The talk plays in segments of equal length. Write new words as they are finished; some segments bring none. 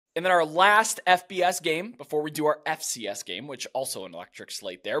And then our last FBS game before we do our FCS game, which also an electric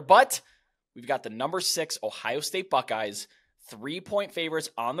slate there. But we've got the number 6 Ohio State Buckeyes, 3-point favorites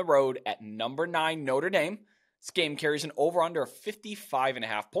on the road at number 9 Notre Dame. This game carries an over-under of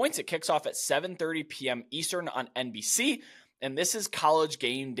 55.5 points. It kicks off at 7:30 p.m. Eastern on NBC. And this is College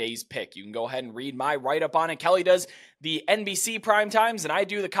Game Day's pick. You can go ahead and read my write-up on it. Kelly does the NBC prime times, and I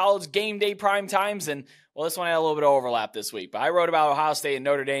do the College Game Day prime times. And, well, this one had a little bit of overlap this week. But I wrote about Ohio State and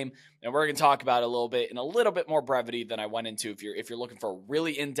Notre Dame, and we're going to talk about it a little bit in a little bit more brevity than I went into. If you're looking for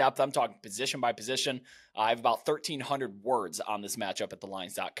really in-depth, I'm talking position by position. I have about 1,300 words on this matchup at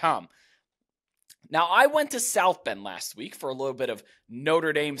thelines.com. Now, I went to South Bend last week for a little bit of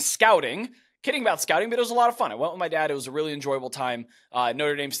Notre Dame scouting. Kidding about scouting, but it was a lot of fun. I went with my dad. It was a really enjoyable time.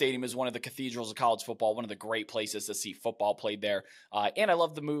 Notre Dame Stadium is one of the cathedrals of college football, one of the great places to see football played there. And I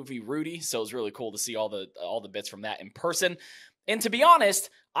love the movie Rudy, so it was really cool to see all the bits from that in person. And to be honest,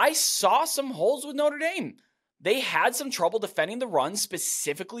 I saw some holes with Notre Dame. They had some trouble defending the run,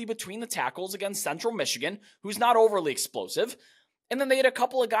 specifically between the tackles against Central Michigan, who's not overly explosive. And then they had a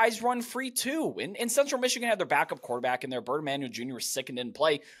couple of guys run free too. And Central Michigan had their backup quarterback in there. Bert Emanuel Jr. was sick and didn't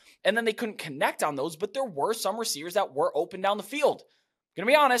play. And then they couldn't connect on those, but there were some receivers that were open down the field. Gonna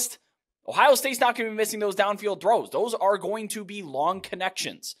be honest, Ohio State's not going to be missing those downfield throws. Those are going to be long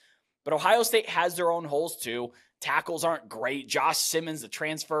connections. But Ohio State has their own holes too. Tackles aren't great. Josh Simmons, the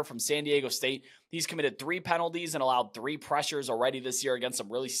transfer from San Diego State, he's committed 3 penalties and allowed 3 pressures already this year against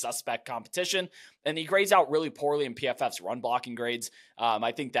some really suspect competition. And he grades out really poorly in PFF's run blocking grades.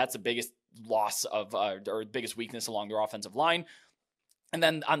 I think that's the biggest loss of, or biggest weakness along their offensive line. And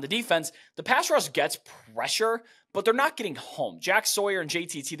then on the defense, the pass rush gets pressure, but they're not getting home. Jack Sawyer and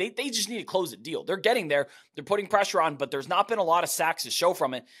JTT, they just need to close the deal. They're getting there. They're putting pressure on, but there's not been a lot of sacks to show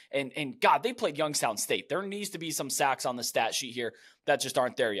from it. And God, they played Youngstown State. There needs to be some sacks on the stat sheet here that just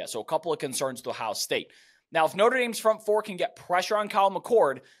aren't there yet. So a couple of concerns to Ohio State. Now, if Notre Dame's front four can get pressure on Kyle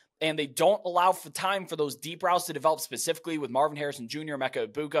McCord, and they don't allow for time for those deep routes to develop, specifically with Marvin Harrison Jr., Emeka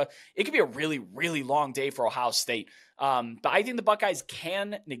Egbuka, it could be a really, really long day for Ohio State. But I think the Buckeyes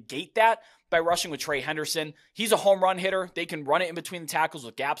can negate that by rushing with Trey Henderson. He's a home run hitter. They can run it in between the tackles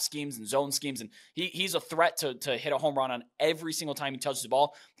with gap schemes and zone schemes, and he's a threat to hit a home run on every single time he touches the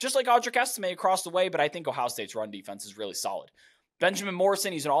ball, just like Audric Estime across the way, but I think Ohio State's run defense is really solid. Benjamin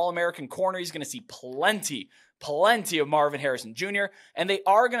Morrison, he's an All-American corner. He's going to see plenty of Marvin Harrison Jr., and they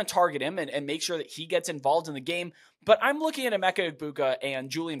are going to target him and make sure that he gets involved in the game. But I'm looking at Emeka Egbuka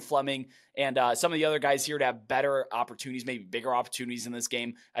and Julian Fleming and some of the other guys here to have better opportunities, maybe bigger opportunities in this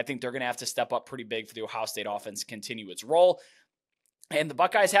game. I think they're going to have to step up pretty big for the Ohio State offense to continue its role. And the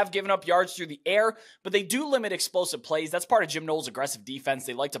Buckeyes have given up yards through the air, but they do limit explosive plays. That's part of Jim Knowles' aggressive defense.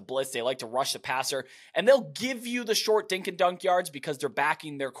 They like to blitz. They like to rush the passer. And they'll give you the short dink and dunk yards because they're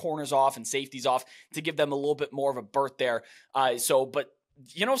backing their corners off and safeties off to give them a little bit more of a berth there. But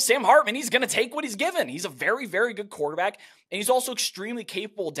Sam Hartman, he's going to take what he's given. He's a very, very good quarterback, and he's also extremely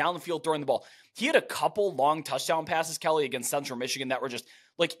capable down the field throwing the ball. He had a couple long touchdown passes, Kelly, against Central Michigan that were just,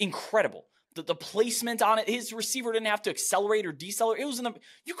 incredible. The placement on it, his receiver didn't have to accelerate or decelerate. It was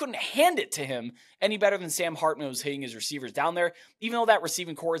you couldn't hand it to him any better than Sam Hartman was hitting his receivers down there. Even though that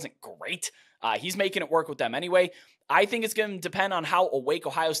receiving core isn't great, he's making it work with them anyway. I think it's going to depend on how awake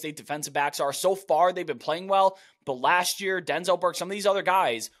Ohio State defensive backs are. So far, they've been playing well, but last year, Denzel Burke, some of these other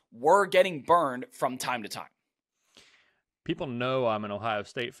guys were getting burned from time to time. People know I'm an Ohio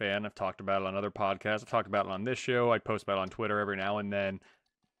State fan. I've talked about it on other podcasts. I've talked about it on this show. I post about it on Twitter every now and then.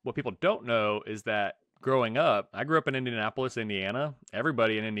 What people don't know is that growing up, I grew up in Indianapolis, Indiana.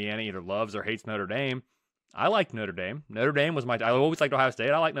 Everybody in Indiana either loves or hates Notre Dame. I liked Notre Dame. Notre Dame was I always liked Ohio State.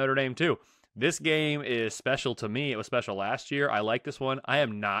 I like Notre Dame too. This game is special to me. It was special last year. I like this one. I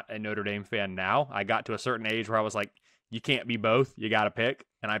am not a Notre Dame fan now. I got to a certain age where I was like, you can't be both. You got to pick.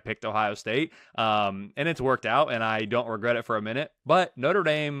 And I picked Ohio State. And it's worked out, and I don't regret it for a minute. But Notre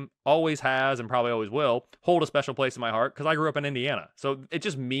Dame always has and probably always will hold a special place in my heart because I grew up in Indiana. So it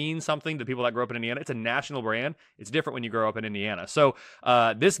just means something to people that grew up in Indiana. It's a national brand. It's different when you grow up in Indiana. So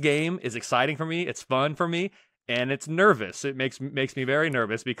this game is exciting for me. It's fun for me. And it's nervous. It makes me very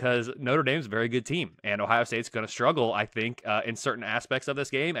nervous because Notre Dame's a very good team. And Ohio State's going to struggle, I think, in certain aspects of this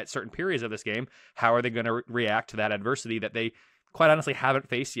game, at certain periods of this game. How are they going to react to that adversity that they, quite honestly, haven't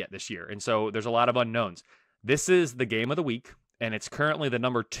faced yet this year? And so there's a lot of unknowns. This is the game of the week, and it's currently the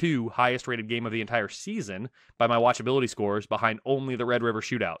number 2 highest rated game of the entire season by my watchability scores, behind only the Red River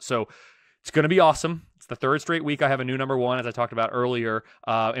Shootout. So it's going to be awesome. It's the 3rd straight week I have a new number 1, as I talked about earlier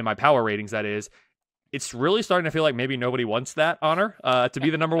in my power ratings, that is. it's really starting to feel like maybe nobody wants that honor to be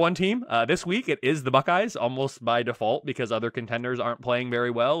the number one team. This week, it is the Buckeyes almost by default because other contenders aren't playing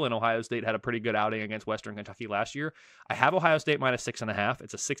very well, and Ohio State had a pretty good outing against Western Kentucky last year. I have Ohio State minus 6.5.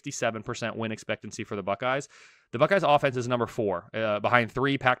 It's a 67% win expectancy for the Buckeyes. The Buckeyes offense is number 4, behind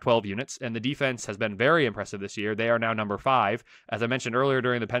 3 Pac-12 units, and the defense has been very impressive this year. They are now number 5. As I mentioned earlier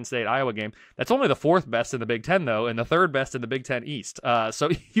during the Penn State-Iowa game, that's only the 4th best in the Big Ten, though, and the 3rd best in the Big Ten East. So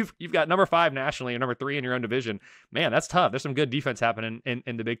you've got number 5 nationally and number 3 in your own division. Man, that's tough. There's some good defense happening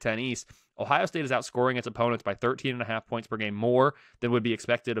in the Big Ten East. Ohio State is outscoring its opponents by 13.5 points per game more than would be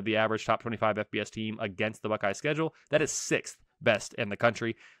expected of the average top 25 FBS team against the Buckeye schedule. That is 6th best in the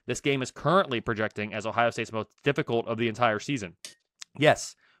country. This game is currently projecting as Ohio State's most difficult of the entire season.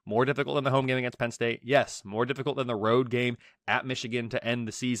 Yes, more difficult than the home game against Penn State. Yes, more difficult than the road game at Michigan to end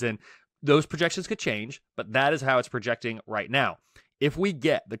the season. Those projections could change, but that is how it's projecting right now. If we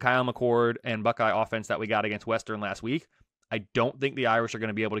get the Kyle McCord and Buckeye offense that we got against Western last week, I don't think the Irish are going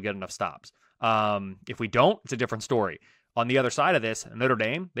to be able to get enough stops. If we don't, it's a different story. On the other side of this, Notre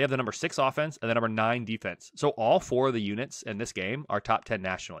Dame, they have the number 6 offense and the number 9 defense. So all 4 of the units in this game are top 10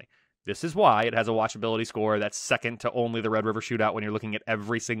 nationally. This is why it has a watchability score that's second to only the Red River Shootout when you're looking at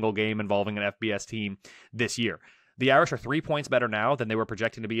every single game involving an FBS team this year. The Irish are 3 points better now than they were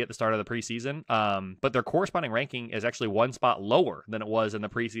projecting to be at the start of the preseason, but their corresponding ranking is actually 1 spot lower than it was in the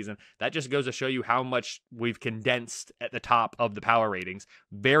preseason. That just goes to show you how much we've condensed at the top of the power ratings.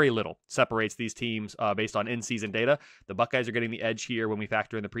 Very little separates these teams based on in-season data. The Buckeyes are getting the edge here when we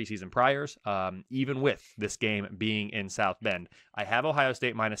factor in the preseason priors, even with this game being in South Bend. I have Ohio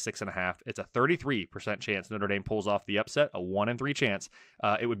State minus 6.5. It's a 33% chance Notre Dame pulls off the upset, a 1 in 3 chance.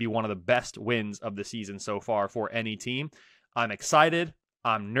 It would be one of the best wins of the season so far for any team. I'm excited.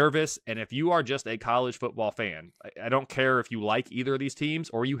 I'm nervous. And if you are just a college football fan, I don't care if you like either of these teams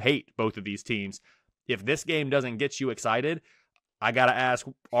or you hate both of these teams. If this game doesn't get you excited, I got to ask,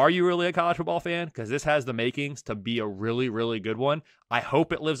 are you really a college football fan? Because this has the makings to be a really, really good one. I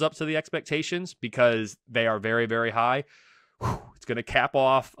hope it lives up to the expectations because they are very, very high. It's going to cap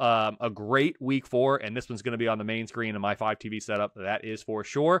off a great week 4, and this one's going to be on the main screen of my 5 TV setup. That is for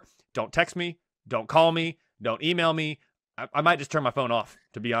sure. Don't text me. Don't call me. Don't email me. I might just turn my phone off,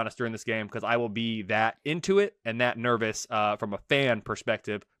 to be honest, during this game because I will be that into it and that nervous from a fan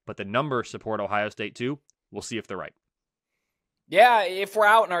perspective. But the numbers support Ohio State too. We'll see if they're right. Yeah, if we're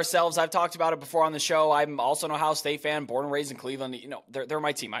outing ourselves, I've talked about it before on the show. I'm also an Ohio State fan, born and raised in Cleveland. You know, they're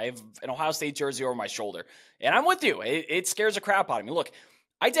my team. I have an Ohio State jersey over my shoulder. And I'm with you. It scares the crap out of me. Look,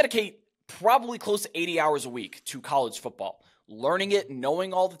 I dedicate probably close to 80 hours a week to college football. Learning it,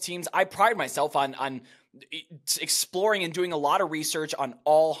 knowing all the teams. I pride myself on exploring and doing a lot of research on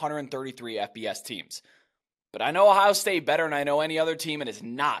all 133 FBS teams. But I know Ohio State better than I know any other team, and it's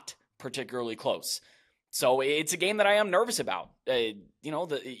not particularly close. So it's a game that I am nervous about.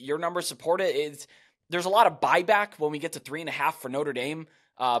 Your numbers support it. There's a lot of buyback when we get to 3.5 for Notre Dame,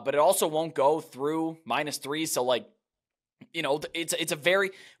 but it also won't go through -3. So it's a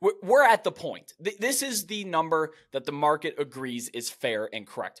very, we're at the point. This is the number that the market agrees is fair and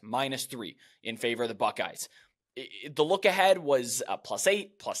correct. -3 in favor of the Buckeyes. The look ahead was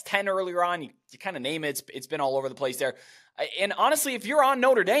 +8, +10 earlier on. You kind of name it. It's been all over the place there. And honestly, if you're on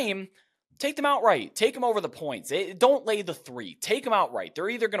Notre Dame, take them outright. Take them over the points. Don't lay the 3. Take them outright. They're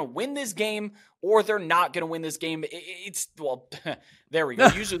either going to win this game or they're not going to win this game. There we go.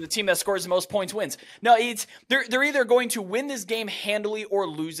 Usually the team that scores the most points wins. No, they're either going to win this game handily or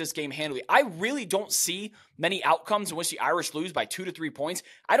lose this game handily. I really don't see many outcomes in which the Irish lose by 2 to 3 points.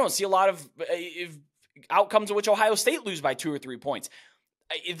 I don't see a lot of outcomes in which Ohio State lose by 2 or 3 points.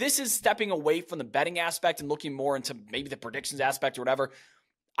 This is stepping away from the betting aspect and looking more into maybe the predictions aspect or whatever.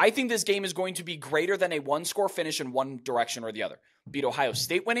 I think this game is going to be greater than a 1-score finish in one direction or the other. Be it Ohio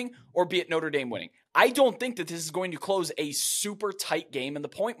State winning or be it Notre Dame winning. I don't think that this is going to close a super tight game in the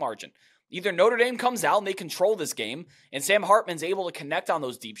point margin. Either Notre Dame comes out and they control this game, and Sam Hartman's able to connect on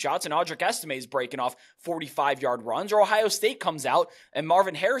those deep shots, and Audric Estime is breaking off 45-yard runs, or Ohio State comes out and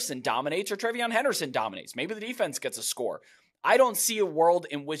Marvin Harrison dominates or Trevion Henderson dominates. Maybe the defense gets a score. I don't see a world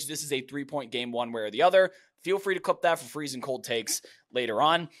in which this is a 3-point game one way or the other. Feel free to clip that for freezing cold takes later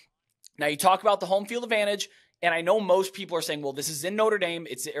on. Now, you talk about the home field advantage, and I know most people are saying, well, this is in Notre Dame.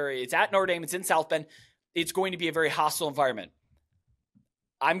 It's at Notre Dame. It's in South Bend. It's going to be a very hostile environment.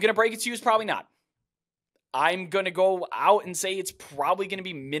 I'm going to break it to you, it's probably not. I'm going to go out and say it's probably going to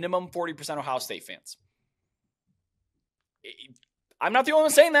be minimum 40% Ohio State fans. I'm not the only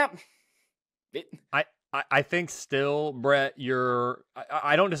one saying that. I think still, Brett,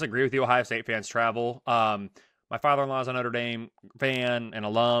 I don't disagree with you. Ohio State fans travel. My father-in-law is a Notre Dame fan and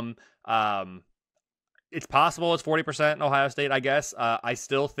alum. It's possible it's 40% in Ohio State, I guess. I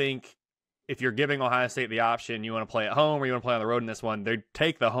still think if you're giving Ohio State the option, you want to play at home or you want to play on the road in this one, they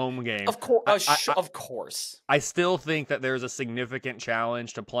take the home game. Of course. Of course. I still think that there's a significant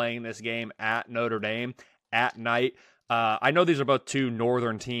challenge to playing this game at Notre Dame at night. I know these are both two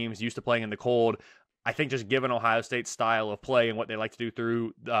northern teams used to playing in the cold. I think just given Ohio State's style of play and what they like to do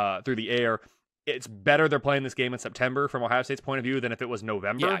through the air, it's better they're playing this game in September from Ohio State's point of view than if it was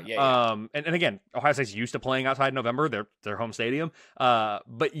November. Yeah. And again, Ohio State's used to playing outside in November, their home stadium.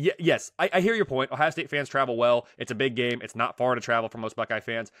 But yes, I hear your point. Ohio State fans travel well. It's a big game. It's not far to travel for most Buckeye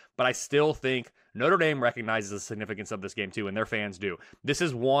fans. But I still think Notre Dame recognizes the significance of this game too, and their fans do. This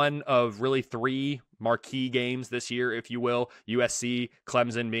is one of really 3 marquee games this year, if you will. USC,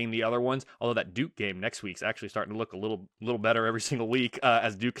 Clemson being the other ones. Although that Duke game next week's actually starting to look a little better every single week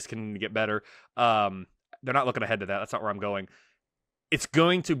as Duke's can get better. They're not looking ahead to that. That's not where I'm going. It's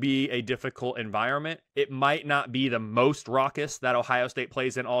going to be a difficult environment. It might not be the most raucous that Ohio State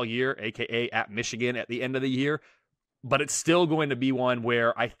plays in all year, aka at Michigan at the end of the year, but it's still going to be one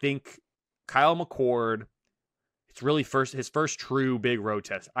where I think Kyle McCord, it's really his first true big road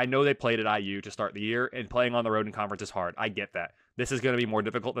test. I know they played at IU to start the year, and playing on the road in conference is hard. I get that. This is going to be more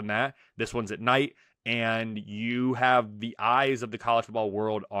difficult than that. This one's at night, and you have the eyes of the college football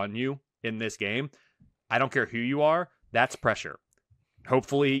world on you in this game. I don't care who you are. That's pressure.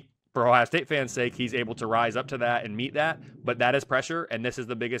 Hopefully, for Ohio State fans' sake, he's able to rise up to that and meet that. But that is pressure, and this is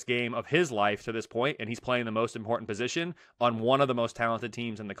the biggest game of his life to this point, and he's playing the most important position on one of the most talented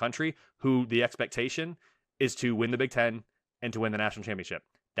teams in the country, who the expectation is to win the Big Ten and to win the national championship.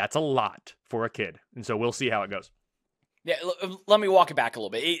 That's a lot for a kid, and so we'll see how it goes. Yeah, let me walk it back a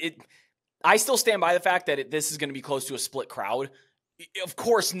little bit. I still stand by the fact that this is going to be close to a split crowd. Of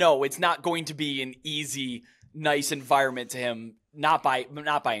course, no, it's not going to be an easy, nice environment to him. Not by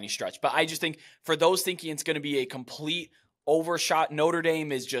any stretch, but I just think for those thinking it's going to be a complete overshot, Notre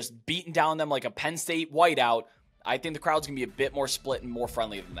Dame is just beating down them like a Penn State whiteout. I think the crowd's going to be a bit more split and more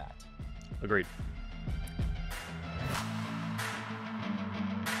friendly than that. Agreed.